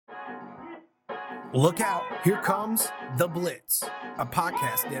Look out, here comes The Blitz, a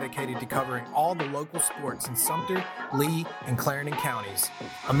podcast dedicated to covering all the local sports in Sumter, Lee, and Clarendon counties.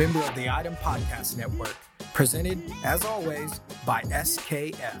 A member of the Item Podcast Network, presented, as always, by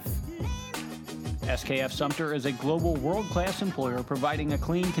SKF. SKF Sumter is a global world-class employer providing a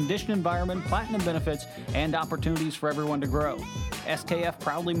clean, conditioned environment, platinum benefits, and opportunities for everyone to grow. SKF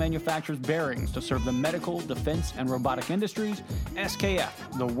proudly manufactures bearings to serve the medical, defense, and robotic industries.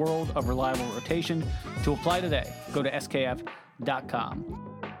 SKF, the world of reliable rotation. To apply today, go to skf.com.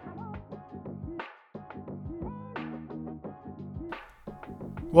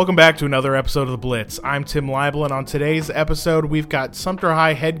 Welcome back to another episode of The Blitz. I'm Tim Leibel, and on today's episode, we've got Sumter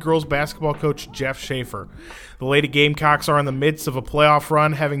High head girls basketball coach Jeff Schaefer. The Lady Gamecocks are in the midst of a playoff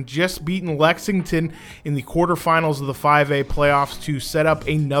run, having just beaten Lexington in the quarterfinals of the 5A playoffs to set up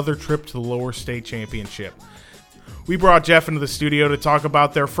another trip to the lower state championship. We brought Jeff into the studio to talk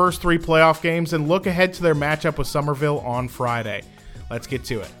about their first three playoff games and look ahead to their matchup with Somerville on Friday. Let's get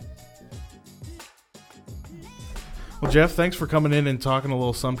to it. Well, Jeff, thanks for coming in and talking a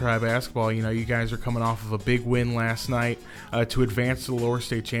little Sumter High basketball. You know, you guys are coming off of a big win last night to advance to the lower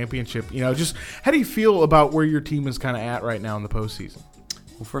state championship. You know, just how do you feel about where your team is kind of at right now in the postseason?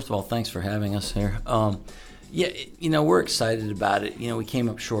 Well, first of all, thanks for having us here. We're excited about it. You know, we came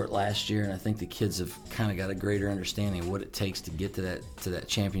up short last year, and I think the kids have kind of got a greater understanding of what it takes to get to that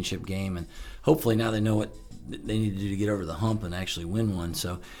championship game, and hopefully now they know what they need to do to get over the hump and actually win one.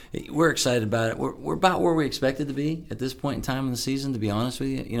 So we're excited about it. We're about where we expected to be at this point in time in the season, to be honest with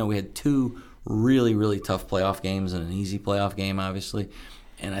you. You know, we had two really, really tough playoff games and an easy playoff game, obviously.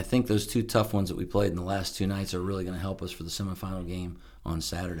 And I think those two tough ones that we played in the last two nights are really going to help us for the semifinal game on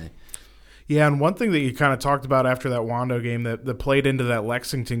Saturday. Yeah, and one thing that you kind of talked about after that Wando game that played into that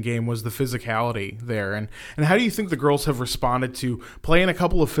Lexington game was the physicality there. And how do you think the girls have responded to playing a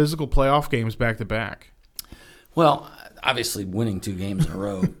couple of physical playoff games back-to-back? Well, obviously winning two games in a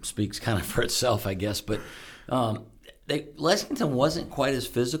row speaks kind of for itself, I guess. But Lexington wasn't quite as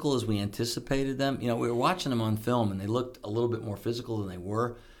physical as we anticipated them. You know, we were watching them on film, and they looked a little bit more physical than they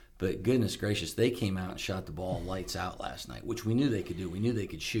were. But goodness gracious, they came out and shot the ball lights out last night, which we knew they could do. We knew they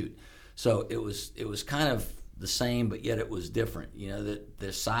could shoot. So it was kind of the same, but yet it was different. You know,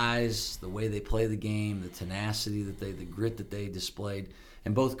 their size, the way they play the game, the tenacity the grit that they displayed,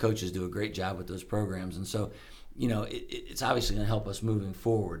 and both coaches do a great job with those programs. And so, you know, it's obviously going to help us moving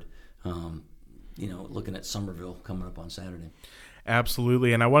forward, looking at Somerville coming up on Saturday.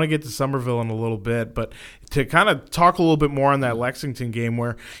 Absolutely, and I want to get to Somerville in a little bit, but to kind of talk a little bit more on that Lexington game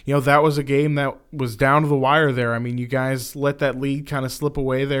where, you know, that was a game that was down to the wire there. I mean, you guys let that lead kind of slip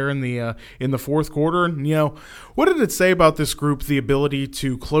away there in the fourth quarter. And, you know, what did it say about this group, the ability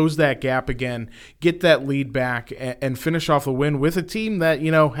to close that gap again, get that lead back, and finish off a win with a team that,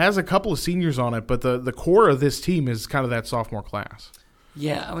 you know, has a couple of seniors on it, but the core of this team is kind of that sophomore class?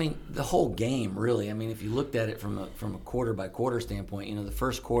 Yeah, I mean, the whole game, really. I mean, if you looked at it from a quarter-by-quarter standpoint, you know, the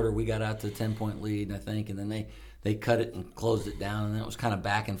first quarter we got out to a 10-point lead, I think, and then they cut it and closed it down, and then it was kind of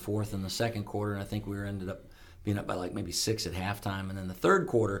back and forth in the second quarter, and I think we ended up being up by like maybe 6 at halftime. And then the third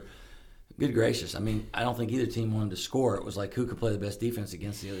quarter, good gracious, I mean, I don't think either team wanted to score. It was like who could play the best defense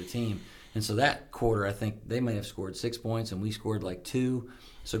against the other team. And so that quarter, I think they may have scored 6 points, and we scored like 2.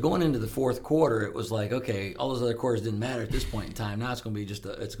 So going into the fourth quarter, it was like, okay, all those other quarters didn't matter at this point in time. Now it's going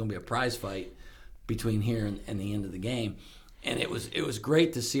to be a prize fight between here and the end of the game. And it was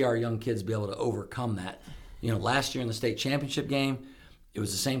great to see our young kids be able to overcome that. You know, last year in the state championship game, it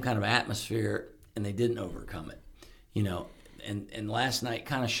was the same kind of atmosphere, and they didn't overcome it. You know, and last night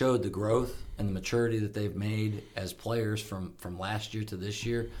kind of showed the growth and the maturity that they've made as players from last year to this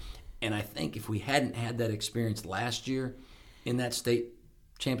year. And I think if we hadn't had that experience last year in that state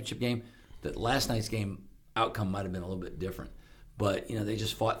championship game, that last night's game outcome might have been a little bit different. But, you know, they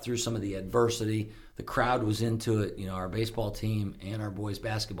just fought through some of the adversity. The crowd was into it. You know, our baseball team and our boys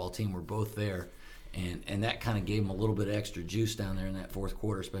basketball team were both there. And that kind of gave them a little bit of extra juice down there in that fourth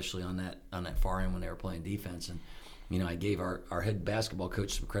quarter, especially on that far end when they were playing defense. And, you know, I gave our head basketball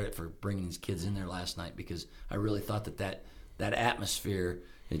coach some credit for bringing these kids in there last night, because I really thought that atmosphere,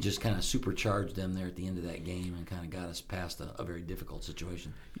 it just kind of supercharged them there at the end of that game and kind of got us past a very difficult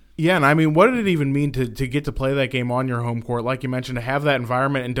situation. Yeah, and I mean, what did it even mean to get to play that game on your home court? Like you mentioned, to have that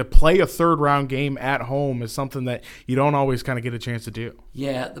environment and to play a third-round game at home is something that you don't always kind of get a chance to do.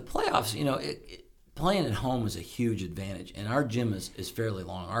 Yeah, the playoffs, you know, playing at home is a huge advantage, and our gym is fairly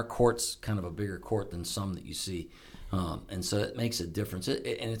long. Our court's kind of a bigger court than some that you see, and so it makes a difference.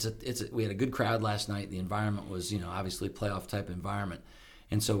 We had a good crowd last night. The environment was, you know, obviously playoff-type environment.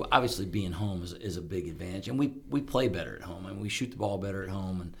 And so obviously being home is a big advantage. And we play better at home, and we shoot the ball better at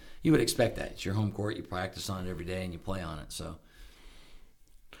home. And you would expect that. It's your home court. You practice on it every day, and you play on it. So.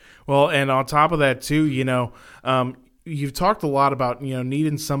 Well, and on top of that, too, you've talked a lot about,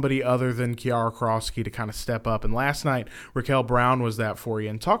 needing somebody other than Kiara Krosky to kind of step up. And last night, Raquel Brown was that for you.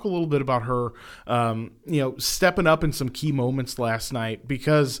 And talk a little bit about her, stepping up in some key moments last night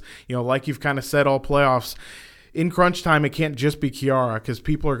because, like you've kind of said all playoffs, in crunch time, it can't just be Kiara because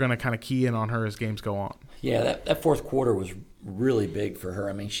people are going to kind of key in on her as games go on. Yeah, that fourth quarter was really big for her.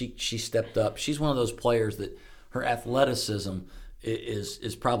 I mean, she stepped up. She's one of those players that her athleticism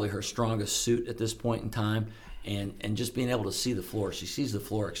is probably her strongest suit at this point in time. And just being able to see the floor. She sees the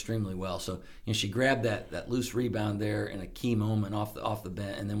floor extremely well. So she grabbed that loose rebound there in a key moment off the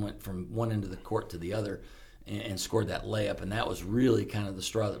bench, and then went from one end of the court to the other and scored that layup. And that was really kind of the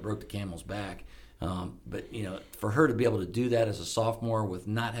straw that broke the camel's back. But for her to be able to do that as a sophomore with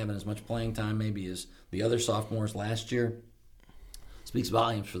not having as much playing time maybe as the other sophomores last year speaks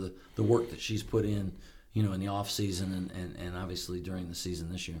volumes for the work that she's put in. In the off season and obviously during the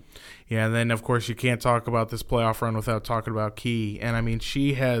season this year. Yeah, and then of course you can't talk about this playoff run without talking about Key. And I mean,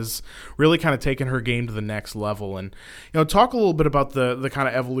 she has really kind of taken her game to the next level. And talk a little bit about the kind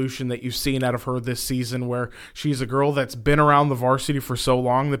of evolution that you've seen out of her this season, where she's a girl that's been around the varsity for so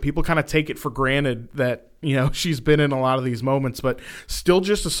long that people kind of take it for granted that she's been in a lot of these moments, but still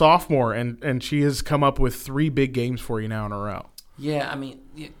just a sophomore, and she has come up with 3 big games for you now in a row. Yeah, I mean,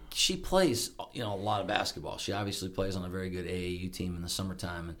 she plays, a lot of basketball. She obviously plays on a very good AAU team in the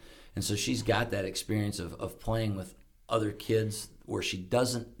summertime, and so she's got that experience of playing with other kids where she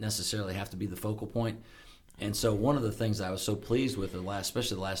doesn't necessarily have to be the focal point. And so one of the things I was so pleased with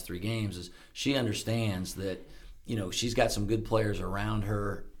especially the last 3 games, is she understands that, she's got some good players around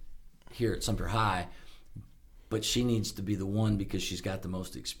her here at Sumter High, but she needs to be the one because she's got the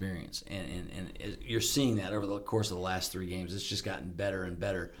most experience. And you're seeing that over the course of the last 3 games. It's just gotten better and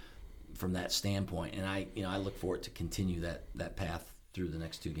better from that standpoint. And I look forward to continue that path through the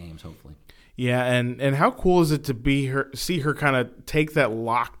next 2 games, hopefully. Yeah, and how cool is it to see her kind of take that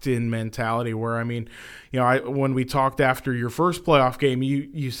locked-in mentality where, I mean, when we talked after your first playoff game,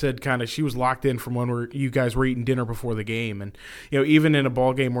 you said kind of she was locked in from when you guys were eating dinner before the game. And, even in a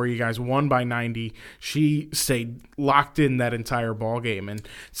ball game where you guys won by 90, she stayed locked in that entire ball game. And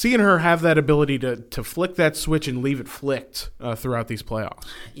seeing her have that ability to flick that switch and leave it flicked throughout these playoffs.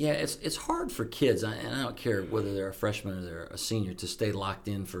 Yeah, it's hard for kids, and I don't care whether they're a freshman or they're a senior, to stay locked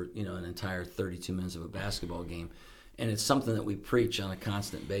in for, an entire 32 minutes of a basketball game. And it's something that we preach on a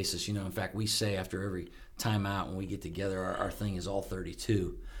constant basis. In fact, we say after every timeout when we get together, our thing is all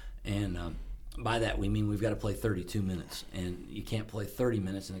 32. And by that we mean we've got to play 32 minutes. And you can't play 30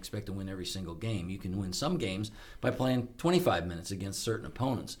 minutes and expect to win every single game. You can win some games by playing 25 minutes against certain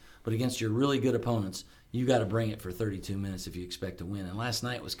opponents. But against your really good opponents, you got to bring it for 32 minutes if you expect to win. And last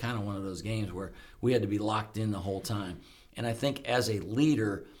night was kind of one of those games where we had to be locked in the whole time. And I think as a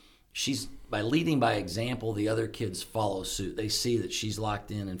leader, by leading by example, the other kids follow suit. They see that she's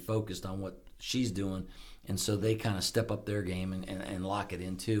locked in and focused on what she's doing, and so they kind of step up their game and lock it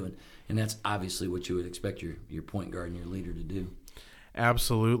in too. And that's obviously what you would expect your point guard and your leader to do.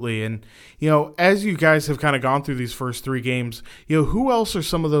 Absolutely. And, as you guys have kind of gone through these first 3 games, who else are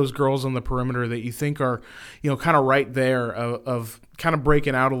some of those girls on the perimeter that you think are, kind of right there of kind of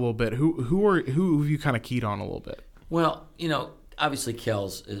breaking out a little bit? Who have you kind of keyed on a little bit? Well, obviously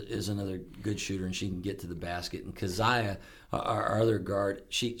Kels is another good shooter, and she can get to the basket. And Keziah, our other guard,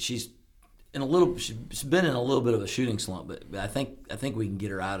 she's been in a little bit of a shooting slump, but I think we can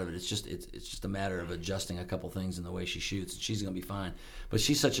get her out of it. It's just a matter of adjusting a couple things in the way she shoots. She's going to be fine. But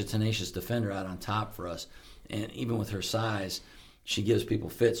she's such a tenacious defender out on top for us, and even with her size, she gives people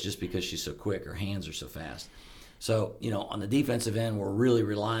fits just because she's so quick. Her hands are so fast. So on the defensive end, we're really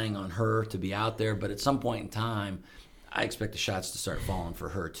relying on her to be out there. But at some point in time, I expect the shots to start falling for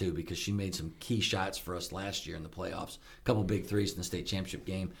her too, because she made some key shots for us last year in the playoffs. A couple big threes in the state championship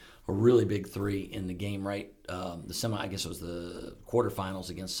game, a really big 3 in the game I guess it was the quarterfinals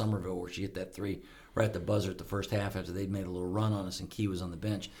against Somerville, where she hit that 3 right at the buzzer at the first half after they'd made a little run on us and Key was on the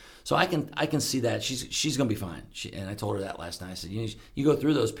bench. So I can see that she's going to be fine. And I told her that last night. I said, you go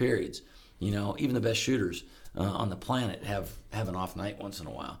through those periods. Even the best shooters on the planet have an off night once in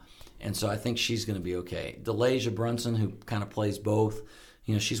a while. And so I think she's going to be okay. Delasia Brunson, who kind of plays both,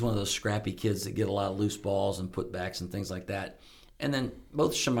 she's one of those scrappy kids that get a lot of loose balls and putbacks and things like that. And then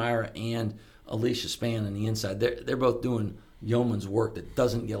both Shamira and Alicia Spann on the inside, they're both doing yeoman's work that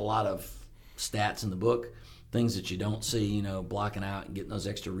doesn't get a lot of stats in the book, things that you don't see, blocking out and getting those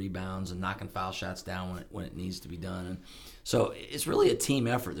extra rebounds and knocking foul shots down when it needs to be done. And so it's really a team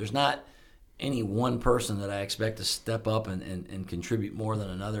effort. There's not any one person that I expect to step up and contribute more than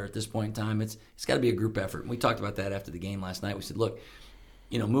another at this point in time. It's got to be a group effort. And we talked about that after the game last night. We said, look,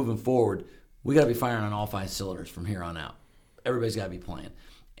 moving forward, we got to be firing on all 5 cylinders from here on out. Everybody's got to be playing.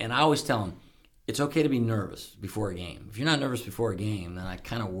 And I always tell them, it's okay to be nervous before a game. If you're not nervous before a game, then I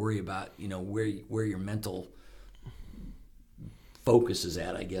kind of worry about, where your mental focus is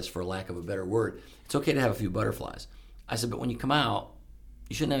at, I guess, for lack of a better word. It's okay to have a few butterflies. I said, but when you come out,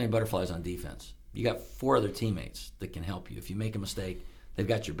 you shouldn't have any butterflies on defense. You got 4 other teammates that can help you. If you make a mistake, they've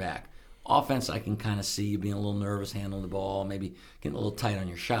got your back. Offense, I can kind of see you being a little nervous handling the ball, maybe getting a little tight on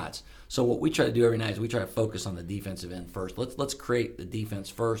your shots. So what we try to do every night is we try to focus on the defensive end first. Let's create the defense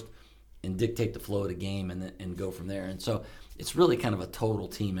first and dictate the flow of the game and go from there. And so it's really kind of a total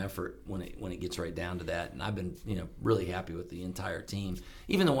team effort when it gets right down to that. And I've been really happy with the entire team,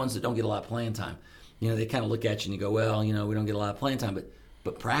 even the ones that don't get a lot of playing time. They kind of look at you and you go, well, we don't get a lot of playing time,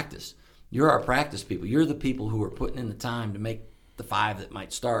 but practice. You're our practice people. You're the people who are putting in the time to make the 5 that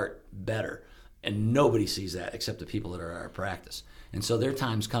might start better. And nobody sees that except the people that are at our practice. And so their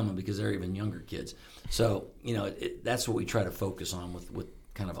time's coming because they're even younger kids. So, that's what we try to focus on with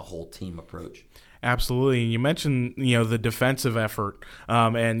kind of a whole team approach. Absolutely. And you mentioned, the defensive effort.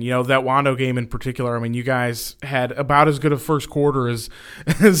 And, that Wando game in particular, I mean, you guys had about as good a first quarter as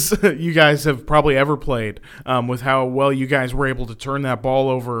you guys have probably ever played, with how well you guys were able to turn that ball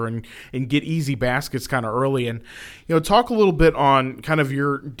over and get easy baskets kind of early. And, talk a little bit on kind of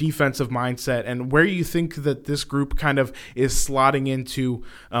your defensive mindset and where you think that this group kind of is slotting into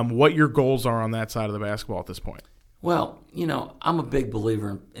what your goals are on that side of the basketball at this point. Well, I'm a big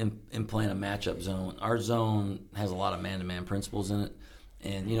believer in playing a matchup zone. Our zone has a lot of man-to-man principles in it.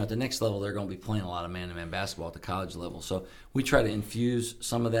 And, at the next level, they're going to be playing a lot of man-to-man basketball at the college level. So we try to infuse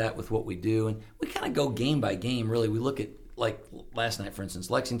some of that with what we do. And we kind of go game by game, really. We look at, like last night, for instance,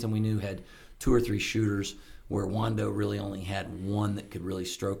 Lexington we knew had 2 or 3 shooters where Wando really only had 1 that could really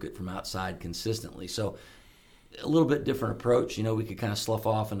stroke it from outside consistently. So a little bit different approach. We could kind of slough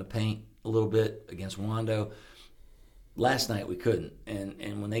off in the paint a little bit against Wando. Last night we couldn't,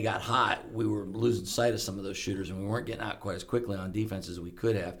 and when they got hot, we were losing sight of some of those shooters, and we weren't getting out quite as quickly on defense as we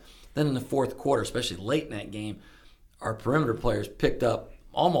could have. Then in the fourth quarter, especially late in that game, our perimeter players picked up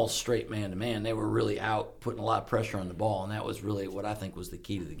almost straight man-to-man. They were really out, putting a lot of pressure on the ball, and that was really what I think was the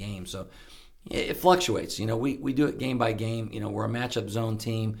key to the game. So it fluctuates. We do it game by game. We're a matchup zone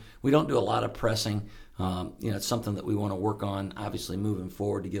team. We don't do a lot of pressing. It's something that we want to work on, obviously, moving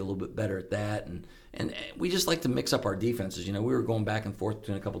forward to get a little bit better at that. And we just like to mix up our defenses. We were going back and forth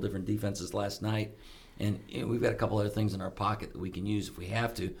between a couple different defenses last night, and we've got a couple other things in our pocket that we can use if we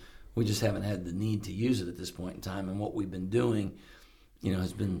have to. We just haven't had the need to use it at this point in time, and what we've been doing,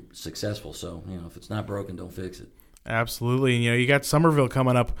 has been successful. So, if it's not broken, don't fix it. Absolutely. And, you got Somerville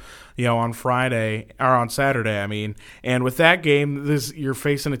coming up, on Friday or on Saturday, I mean. And with that game, you're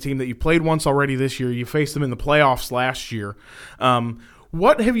facing a team that you played once already this year. You faced them in the playoffs last year.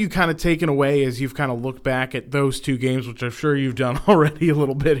 What have you kind of taken away as you've kind of looked back at those 2 games, which I'm sure you've done already a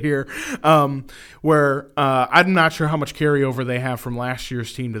little bit here, where I'm not sure how much carryover they have from last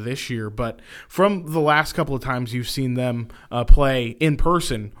year's team to this year, but from the last couple of times you've seen them play in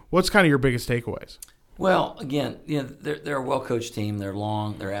person, what's kind of your biggest takeaways? Well, again, they're a well-coached team. They're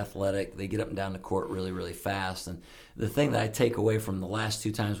long, they're athletic. They get up and down the court really, really fast. And the thing that I take away from the last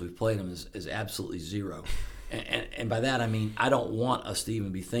 2 times we've played them is absolutely zero. And by that I mean I don't want us to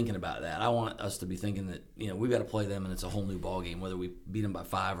even be thinking about that. I want us to be thinking that we've got to play them and it's a whole new ball game. Whether we beat them by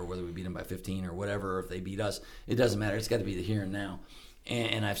 5 or whether we beat them by 15 or whatever, or if they beat us, it doesn't matter. It's got to be the here and now.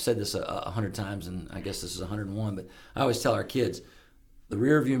 And I've said this 100 times, and I guess this is 101. But I always tell our kids, the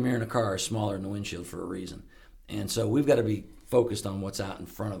rear view mirror in a car is smaller than the windshield for a reason. And so we've got to be focused on what's out in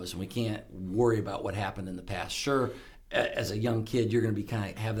front of us, and we can't worry about what happened in the past. Sure, as a young kid, you're going to be kind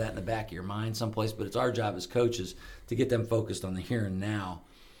of have that in the back of your mind someplace, but it's our job as coaches to get them focused on the here and now,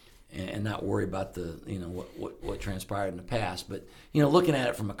 and not worry about the what transpired in the past. But looking at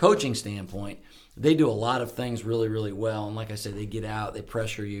it from a coaching standpoint, they do a lot of things really, really well. And like I said, they get out, they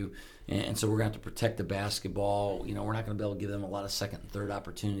pressure you, and so we're going to have to protect the basketball. We're not going to be able to give them a lot of second and third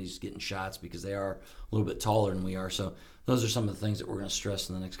opportunities getting shots because they are a little bit taller than we are. So those are some of the things that we're going to stress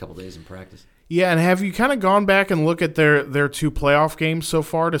in the next couple of days in practice. Yeah, and have you kind of gone back and look at their 2 playoff games so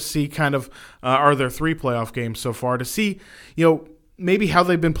far to see kind of, are there 3 playoff games so far to see, maybe how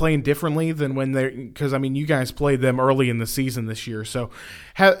they've been playing differently than when they're, because I mean you guys played them early in the season this year, so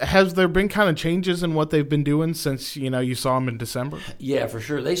has there been kind of changes in what they've been doing since you saw them in December? Yeah, for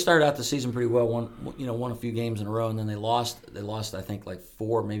sure. They started out the season pretty well, won a few games in a row, and then they lost I think like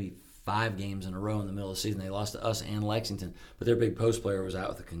 4, maybe 5 games in a row in the middle of the season. They lost to us and Lexington, but their big post player was out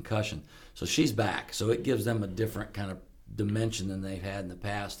with a concussion, so she's back. So it gives them a different kind of dimension than they've had in the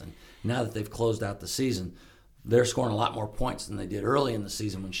past, and now that they've closed out the season, they're scoring a lot more points than they did early in the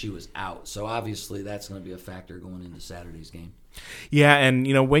season when she was out. So obviously that's going to be a factor going into Saturday's game. Yeah, and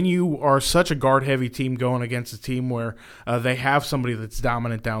when you are such a guard-heavy team going against a team where they have somebody that's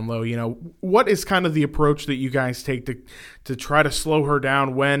dominant down low, what is kind of the approach that you guys take to try to slow her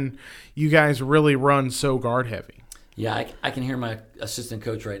down when you guys really run so guard-heavy? Yeah, I can hear my assistant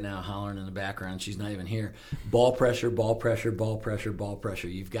coach right now hollering in the background. She's not even here. Ball pressure, ball pressure, ball pressure, ball pressure.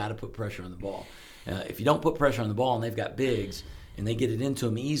 You've got to put pressure on the ball. If you don't put pressure on the ball and they've got bigs and they get it into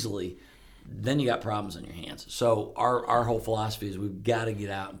them easily, then you got problems on your hands. So our whole philosophy is we've got to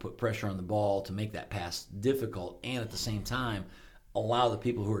get out and put pressure on the ball to make that pass difficult, and at the same time allow the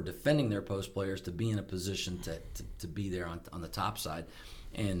people who are defending their post players to be in a position to be there on the top side.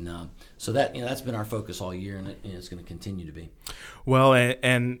 And so that that's been our focus all year, and it's going to continue to be. Well,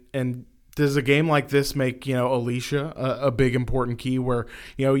 and does a game like this make Alicia a big important key where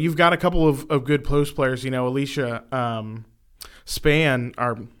you've got a couple of good post players, Alicia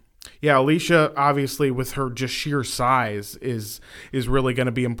Alicia obviously with her just sheer size is really going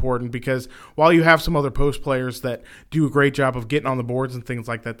to be important, because while you have some other post players that do a great job of getting on the boards and things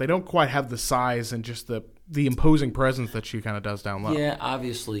like that, they don't quite have the size and just the imposing presence that she kind of does down low. Yeah,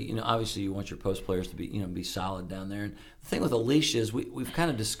 obviously you want your post players to be solid down there. And the thing with Alicia is we've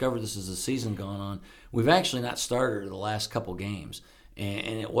kind of discovered this as the season gone on. We've actually not started her the last couple games,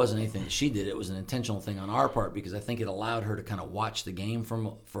 and it wasn't anything that she did. It was an intentional thing on our part, because I think it allowed her to kind of watch the game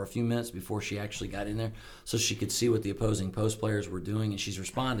for a few minutes before she actually got in there, so she could see what the opposing post players were doing, and she's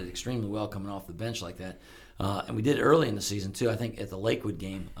responded extremely well coming off the bench like that. And we did it early in the season too. I think at the Lakewood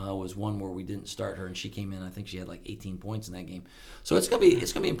game was one where we didn't start her, and she came in. I think she had like 18 points in that game. So it's gonna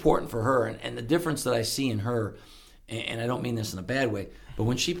be important for her. And the difference that I see in her, and I don't mean this in a bad way, but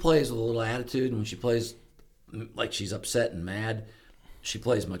when she plays with a little attitude, and when she plays like she's upset and mad, she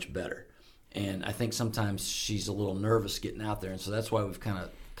plays much better. And I think sometimes she's a little nervous getting out there, and so that's why we've kind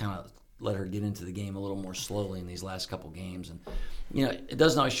of let her get into the game a little more slowly in these last couple games. And it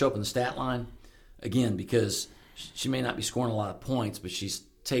doesn't always show up in the stat line. Again, because she may not be scoring a lot of points, but she's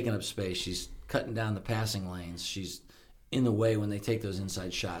taking up space. She's cutting down the passing lanes. She's in the way when they take those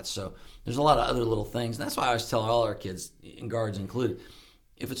inside shots. So there's a lot of other little things. And that's why I always tell all our kids, and guards included,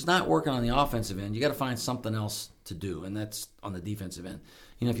 if it's not working on the offensive end, you got to find something else to do, and that's on the defensive end.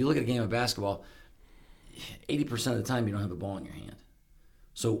 If you look at a game of basketball, 80% of the time you don't have the ball in your hand.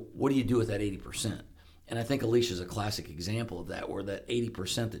 So what do you do with that 80%? And I think Alicia's a classic example of that, where that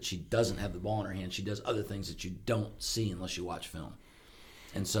 80% that she doesn't have the ball in her hand, she does other things that you don't see unless you watch film.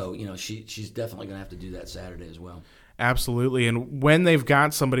 And so, she's definitely going to have to do that Saturday as well. Absolutely. And when they've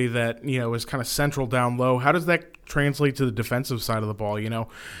got somebody that, is kind of central down low, how does that translate to the defensive side of the ball?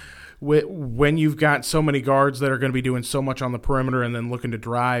 When you've got so many guards that are going to be doing so much on the perimeter and then looking to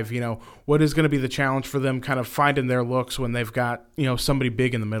drive, what is going to be the challenge for them kind of finding their looks when they've got, somebody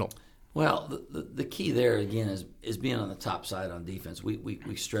big in the middle? Well, the key there, again, is being on the top side on defense.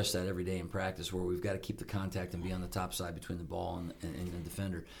 We stress that every day in practice, where we've got to keep the contact and be on the top side between the ball and the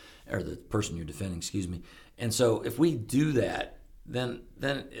defender, or the person you're defending, excuse me. And so if we do that, then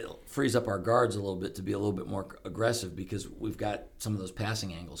it frees up our guards a little bit to be a little bit more aggressive, because we've got some of those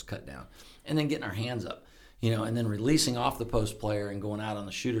passing angles cut down. And then getting our hands up, and then releasing off the post player and going out on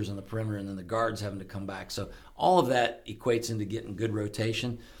the shooters on the perimeter, and then the guards having to come back. So all of that equates into getting good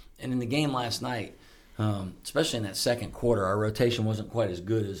rotation. And in the game last night, especially in that second quarter, our rotation wasn't quite as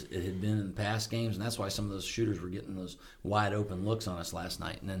good as it had been in past games, and that's why some of those shooters were getting those wide open looks on us last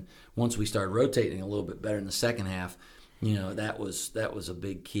night. And then once we started rotating a little bit better in the second half, that was a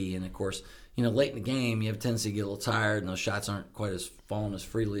big key. And of course, late in the game, you have a tendency to get a little tired, and those shots aren't quite as falling as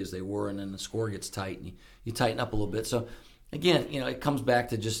freely as they were, and then the score gets tight, and you tighten up a little bit. So again, it comes back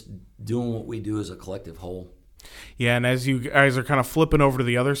to just doing what we do as a collective whole. Yeah, and as you guys are kind of flipping over to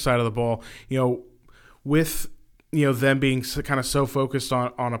the other side of the ball, with them being kind of so focused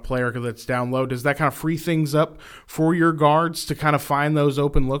on a player that's down low, does that kind of free things up for your guards to kind of find those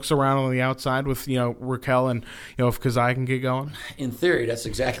open looks around on the outside with Raquel and if Kazai can get going? In theory, that's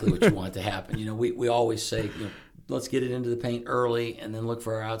exactly what you want to happen. We always say let's get it into the paint early and then look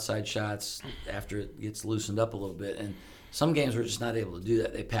for our outside shots after it gets loosened up a little bit. And Some games we're just not able to do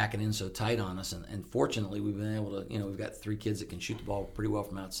that. They pack it in so tight on us, and fortunately we've been able to. We've got 3 kids that can shoot the ball pretty well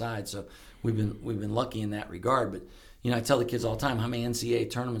from outside, so we've been lucky in that regard. But I tell the kids all the time, how many NCAA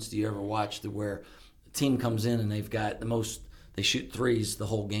tournaments do you ever watch where the team comes in and they've got they shoot threes the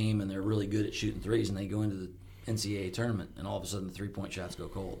whole game and they're really good at shooting threes, and they go into the NCAA tournament and all of a sudden the 3-point shots go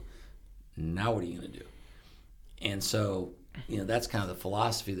cold. Now what are you going to do? And so that's kind of the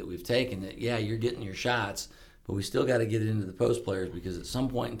philosophy that we've taken. That you're getting your shots, but we still got to get it into the post players, because at some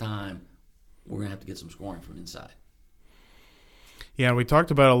point in time, we're going to have to get some scoring from inside. Yeah, and we talked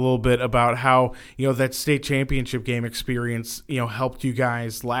about a little bit about how, that state championship game experience, helped you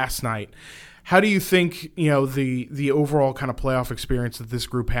guys last night. How do you think, the overall kind of playoff experience that this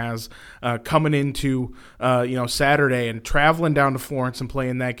group has coming into, Saturday and traveling down to Florence and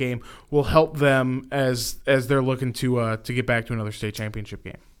playing that game will help them as they're looking to get back to another state championship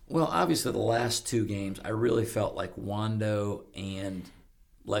game? Well, obviously the last 2 games, I really felt like Wando and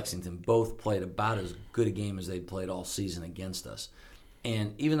Lexington both played about as good a game as they'd played all season against us.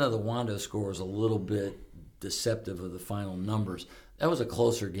 And even though the Wando score was a little bit deceptive of the final numbers, that was a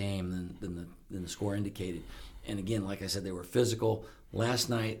closer game than the score indicated. And again, like I said, they were physical. Last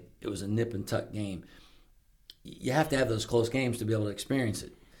night, it was a nip and tuck game. You have to have those close games to be able to experience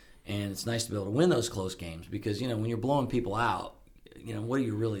it. And it's nice to be able to win those close games, because, when you're blowing people out, what are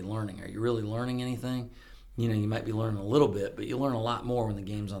you really learning? Are you really learning anything? You might be learning a little bit, but you learn a lot more when the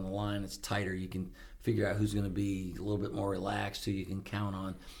game's on the line. It's tighter. You can figure out who's going to be a little bit more relaxed, who you can count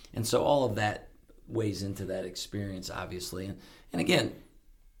on. And so all of that weighs into that experience, obviously. And again,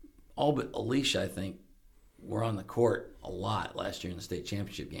 all but Alicia, I think, were on the court a lot last year in the state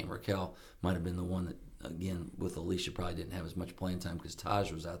championship game. Raquel might have been the one that, again, with Alicia probably didn't have as much playing time because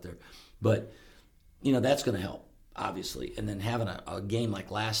Taj was out there. But, that's going to help, obviously. And then having a game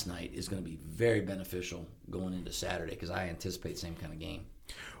like last night is going to be very beneficial going into Saturday, because I anticipate the same kind of game.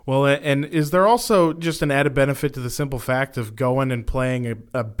 Well, and is there also just an added benefit to the simple fact of going and playing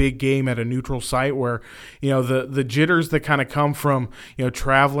a big game at a neutral site where, the jitters that kind of come from,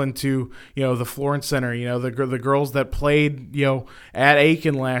 traveling to, the Florence Center, the girls that played, at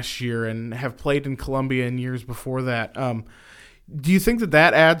Aiken last year and have played in Columbia in years before that. Do you think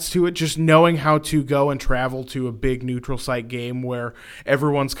that adds to it, just knowing how to go and travel to a big neutral site game where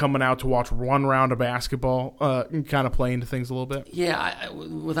everyone's coming out to watch one round of basketball and kind of play into things a little bit? Yeah,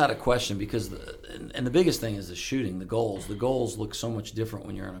 without a question, because the biggest thing is the shooting, the goals. The goals look so much different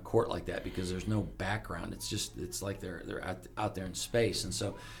when you're on a court like that, because there's no background. It's like they're out there in space, and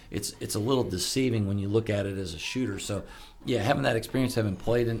so it's a little deceiving when you look at it as a shooter. So yeah, having that experience, having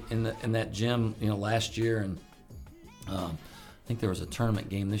played in that gym, last year, and I think there was a tournament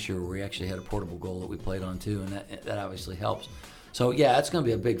game this year where we actually had a portable goal that we played on too, and that obviously helps. So, yeah, that's going to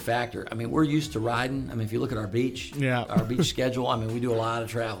be a big factor. I mean, we're used to riding. I mean, if you look at our beach schedule, I mean, we do a lot of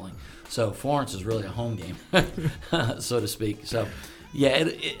traveling. So Florence is really a home game, so to speak. So, yeah,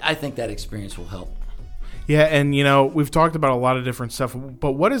 I think that experience will help. Yeah, and, we've talked about a lot of different stuff,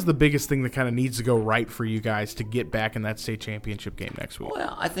 but what is the biggest thing that kind of needs to go right for you guys to get back in that state championship game next week?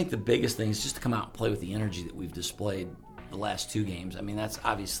 Well, I think the biggest thing is just to come out and play with the energy that we've displayed the last 2 games. I mean, that's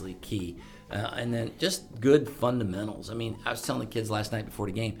obviously key. And then just good fundamentals. I mean, I was telling the kids last night before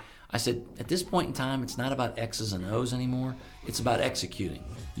the game, I said, at this point in time, it's not about X's and O's anymore. It's about executing.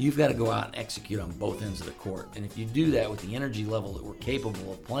 You've got to go out and execute on both ends of the court. And if you do that with the energy level that we're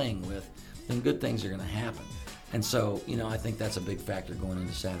capable of playing with, then good things are going to happen. And so, I think that's a big factor going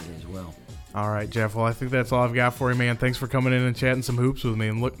into Saturday as well. All right, Jeff. Well, I think that's all I've got for you, man. Thanks for coming in and chatting some hoops with me,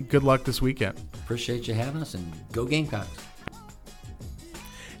 and good luck this weekend. Appreciate you having us, and go Gamecocks.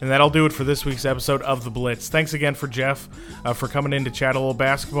 And that'll do it for this week's episode of The Blitz. Thanks again for Jeff for coming in to chat a little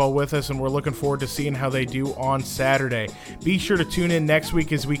basketball with us, and we're looking forward to seeing how they do on Saturday. Be sure to tune in next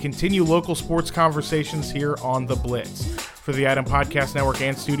week as we continue local sports conversations here on The Blitz. For the Item Podcast Network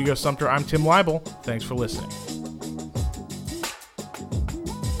and Studio Sumter, I'm Tim Leibel. Thanks for listening.